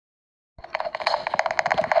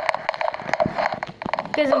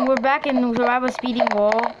Guys, we're back in Survival Speeding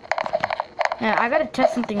Wall. Yeah, I gotta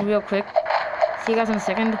test something real quick. See you guys in a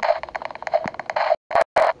second.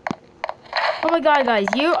 Oh my god, guys,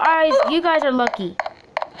 you guys are lucky.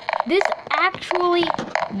 This actually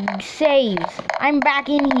saves. I'm back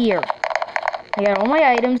in here. I got all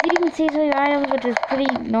my items. It even saves the items, which is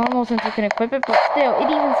pretty normal since you can equip it, but still, it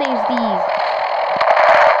even saves these.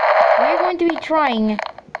 We're going to be trying,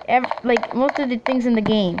 like, most of the things in the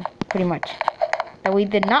game, pretty much, that we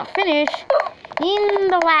did not finish in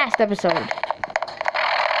the last episode.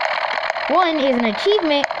 One is an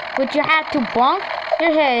achievement, which you have to bonk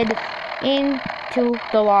your head into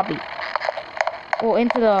the lobby. Well,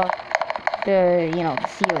 into the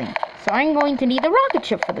ceiling. So I'm going to need the rocket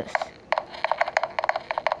ship for this.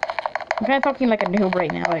 I'm kind of talking like a noob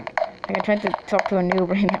right now. Like I'm trying to talk to a noob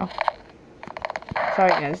right now. Sorry,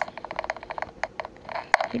 guys.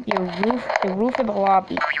 Hit your roof, the roof of the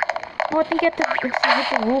lobby. Oh, I think you have to hit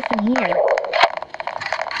the roof in here.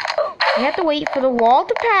 You have to wait for the wall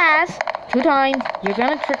to pass 2 times. You're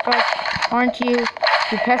gonna trick us, aren't you?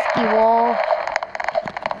 You pesky wall.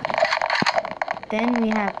 Then we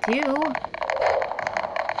have to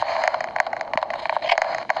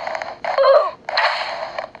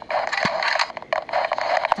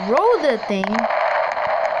throw the thing.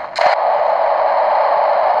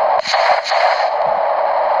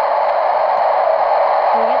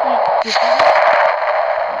 I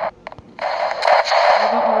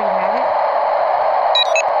don't already have it.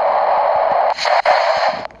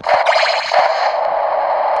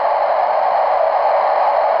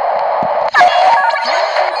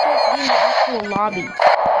 In the actual lobby. Can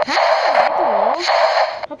I survive the wall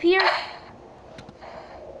up here?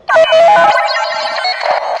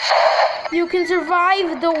 You can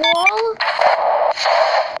survive the wall?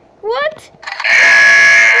 What?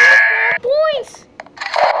 4 points!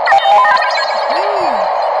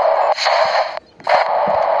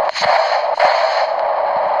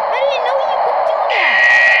 I didn't know you could do that!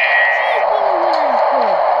 Jeez, being a winner is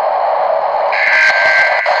good.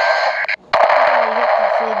 You get to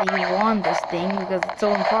say that you won this thing because it's so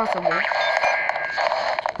impossible.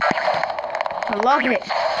 I love it.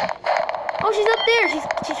 Oh, she's up there.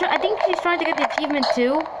 I think she's trying to get the achievement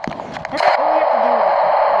too. That's all we have to do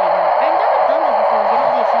right now. I've never done this before. Get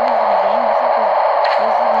all the achievements in the game.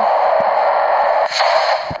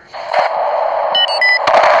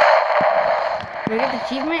 Do I get the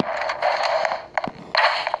achievement?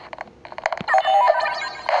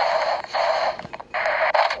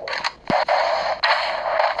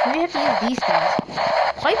 Maybe I have to use these things.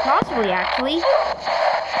 Quite possibly, actually.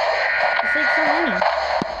 It's like so many.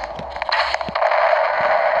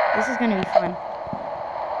 This is gonna be fun.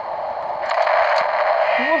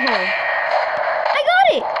 Whoa! I got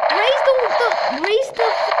it! Raise the roof!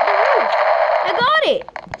 I got it!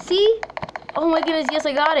 See? Oh my goodness, yes,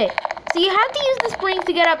 I got it. So you have to use the springs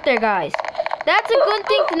to get up there, guys. That's a good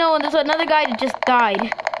thing to know, and there's another guy that just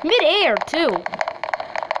died. Mid-air, too.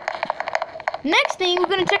 Next thing, we're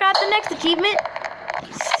gonna check out the next achievement.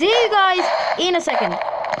 See you guys in a second.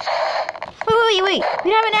 Wait.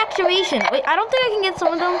 We have an activation. Wait, I don't think I can get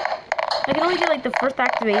some of them. I can only get like the first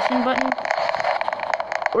activation button.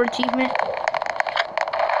 Or achievement.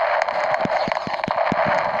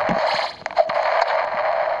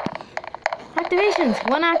 Activations.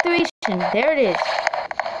 1 activation. There it is.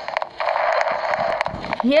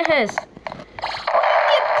 Yes. You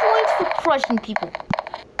get points for crushing people.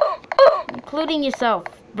 Including yourself,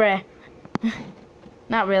 bruh.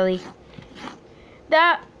 Not really.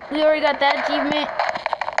 We already got that achievement.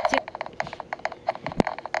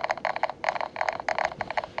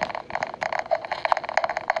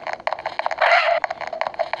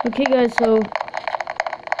 Okay, guys, so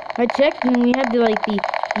I checked and we had the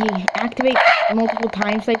activate multiple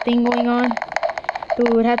times type thing going on. So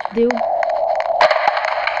we would have to do.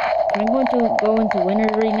 I'm going to go into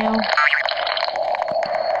winners right now.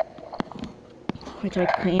 Which I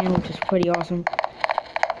can, which is pretty awesome.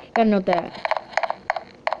 Gotta note that.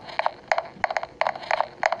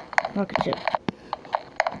 Rocket ship.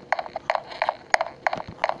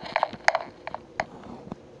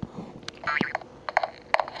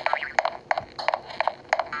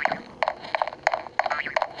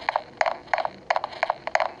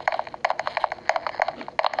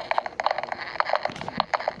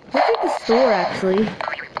 Look at the store, actually.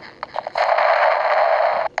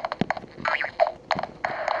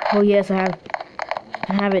 Oh yes, I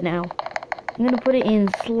have it now. I'm gonna put it in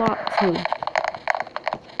slot 2.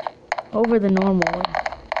 Over the normal one.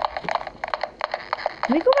 Let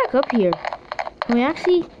me go back up here. Can we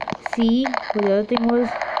actually see where the other thing was?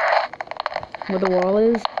 Where the wall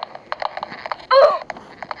is?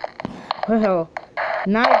 Well,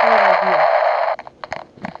 not a great idea.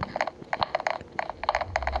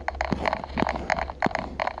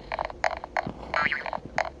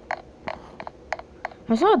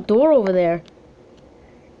 I saw a door over there.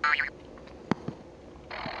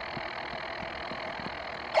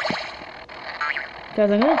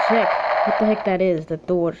 Guys, I'm gonna check what the heck that is, the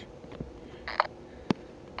door.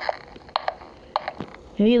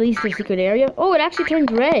 Maybe at least the secret area? Oh, it actually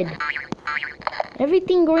turns red.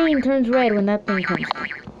 Everything green turns red when that thing comes.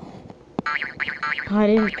 Oh, I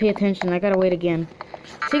didn't pay attention. I gotta wait again.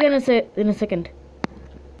 See you guys in a second.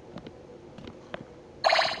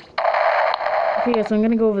 Okay, so I'm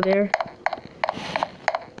gonna go over there.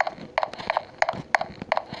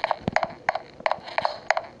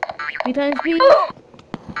 3 times speed.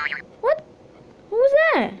 What? What was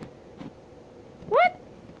that? What?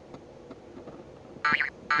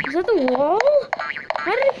 Is that the wall?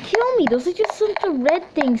 How did it kill me? Those are just some red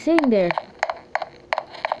thing sitting there.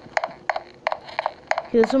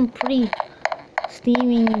 There's some pretty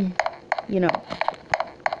steaming, you know,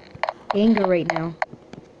 anger right now.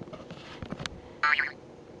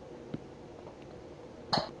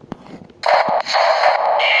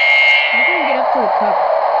 I'm gonna get up to the cup.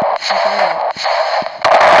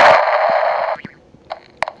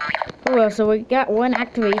 Oh well, so we got one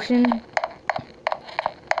activation.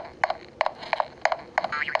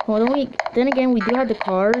 Well, then again, we do have the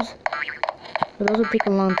cars, but those will take a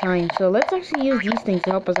long time. So let's actually use these things to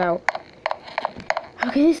help us out.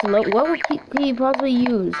 Okay, so what would he possibly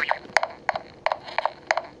use?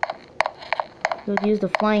 We would use the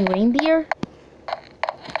flying reindeer.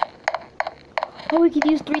 Oh, we could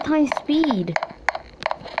use 3 times speed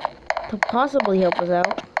to possibly help us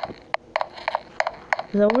out.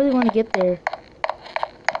 Because I really want to get there.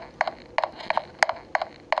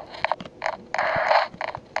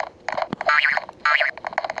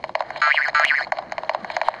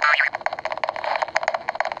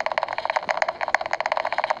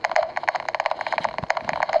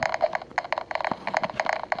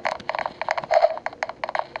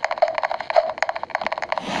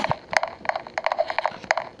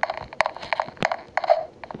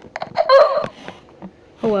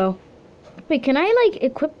 Oh well. Wait, can I like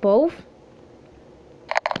equip both?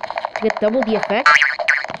 To get double the effect?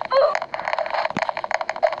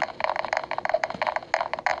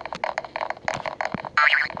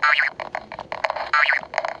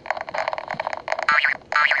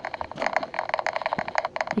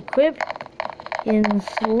 Equip in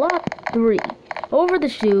slot 3. Over the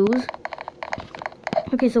shoes.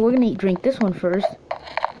 Okay, so we're gonna drink this one first.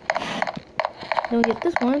 Then we get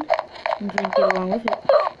this one and drink it along with it.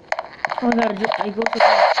 Oh my god, it goes so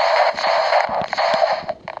fast.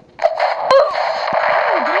 Oh,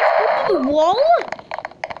 did I go through the wall?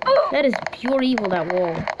 That is pure evil, that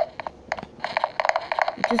wall.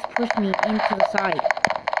 It just pushed me into the side.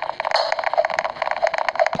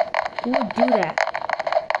 Who would do that?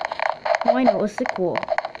 Oh, I know, it was sick wall.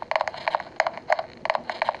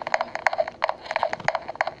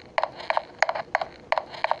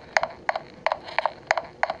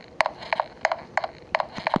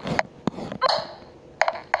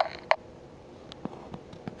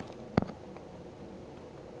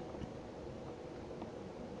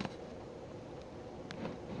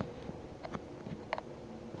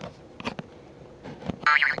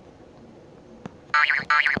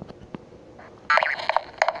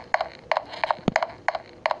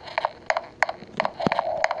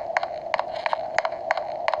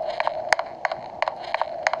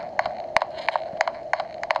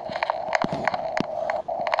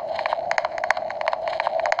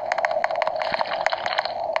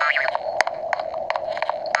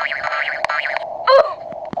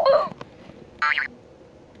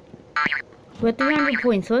 We're at 300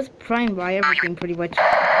 points, so let's try and buy everything pretty much.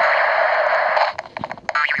 How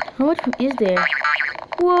much is there?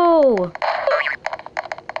 Whoa!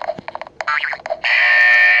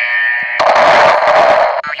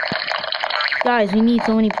 Guys, we need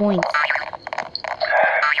so many points.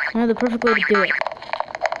 I know the perfect way to do it.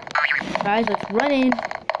 Guys, let's run in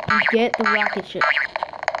and get the rocket ship.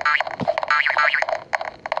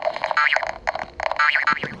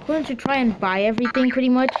 We're going to try and buy everything pretty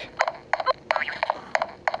much.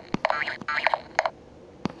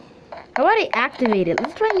 How about I activate it?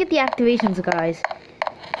 Let's try and get the activations, guys.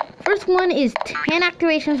 First one is 10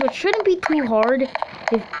 activations, which shouldn't be too hard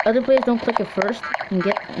if other players don't click it first and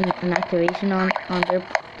get an activation on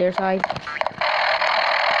their side.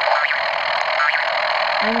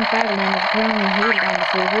 Ivan Fagland is apparently hated on the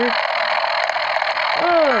server.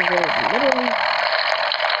 Oh, literally,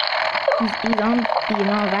 he's on the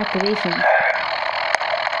amount of activations.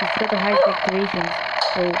 He's got the highest decorations.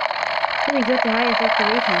 So, he's got the highest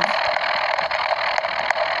decorations.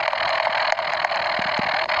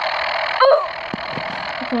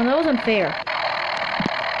 Come on, that was unfair.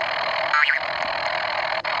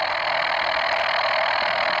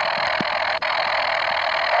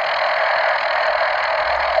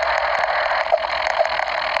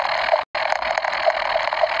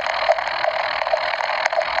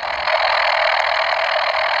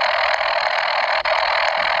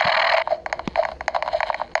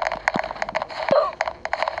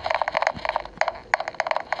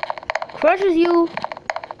 Crushes you.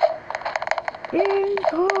 In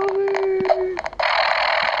cover.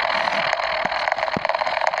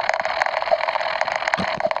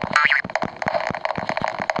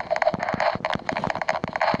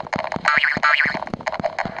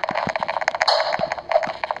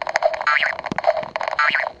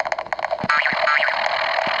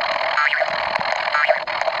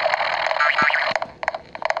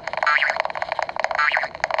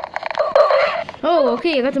 Oh,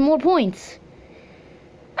 okay, I got some more points.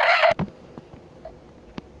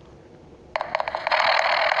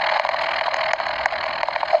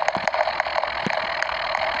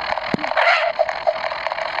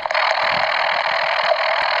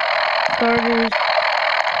 Starters,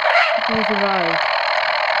 we survive.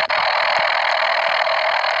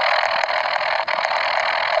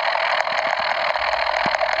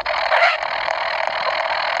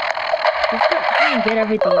 Let's try and get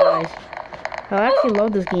everything, guys. I actually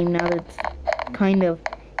love this game now that it's kind of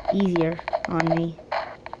easier on me.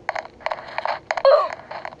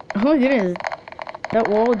 Oh my goodness, that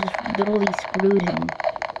wall just literally screwed him.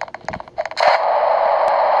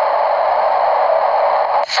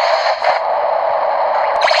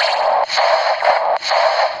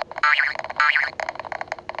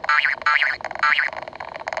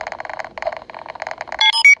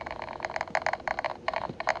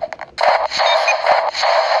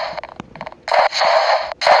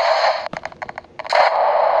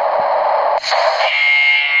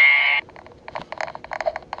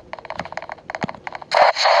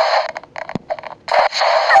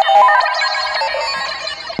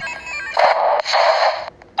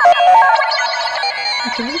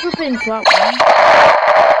 Can we put it in slot 1? This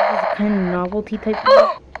is a kind of novelty type thing.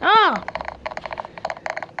 Ah!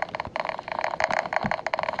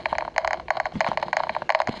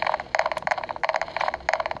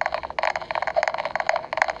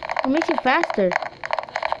 What makes it faster?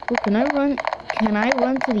 Oh, can I run? Can I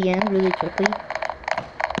run to the end really quickly?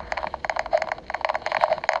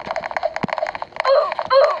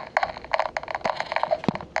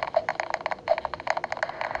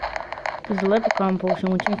 There's a leprechaun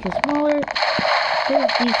potion, which makes it smaller.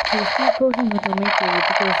 There's these two speed potions, which will make it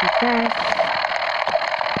ridiculously fast.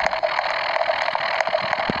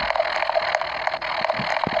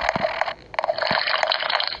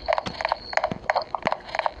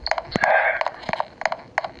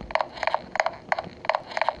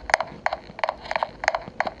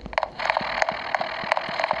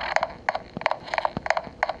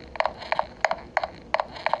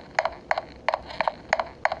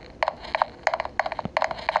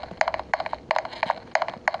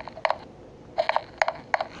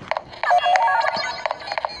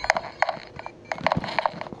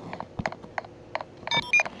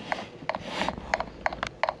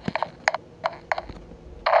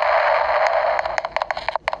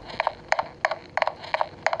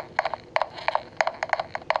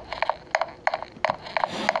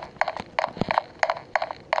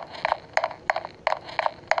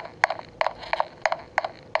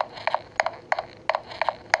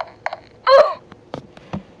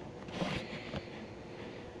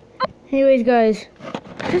 Anyways, guys,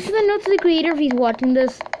 just a note to the creator if he's watching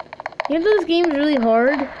this. Even though this game is really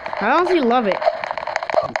hard, I honestly love it.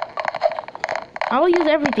 I'll use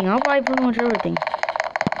everything. I'll buy pretty much everything.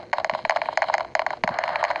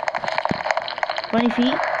 20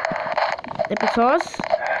 feet. Epic sauce.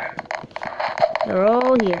 They're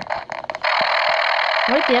all here.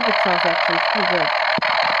 I like the epic sauce actually. It's pretty good.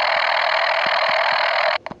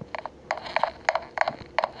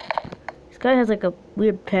 This guy has like a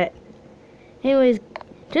weird pet. Anyways,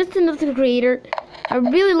 just to note to the creator, I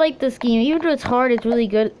really like this game. Even though it's hard, it's really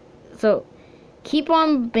good. So, keep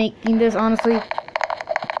on making this, honestly.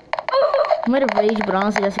 I might have raged, but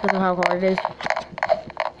honestly, that's because of how hard it is.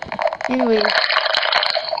 Anyways,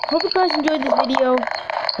 hope you guys enjoyed this video,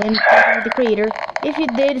 and thank you to the creator. If you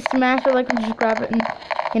did, smash the like and subscribe button,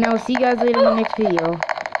 and I will see you guys later in the next video.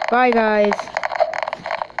 Bye, guys.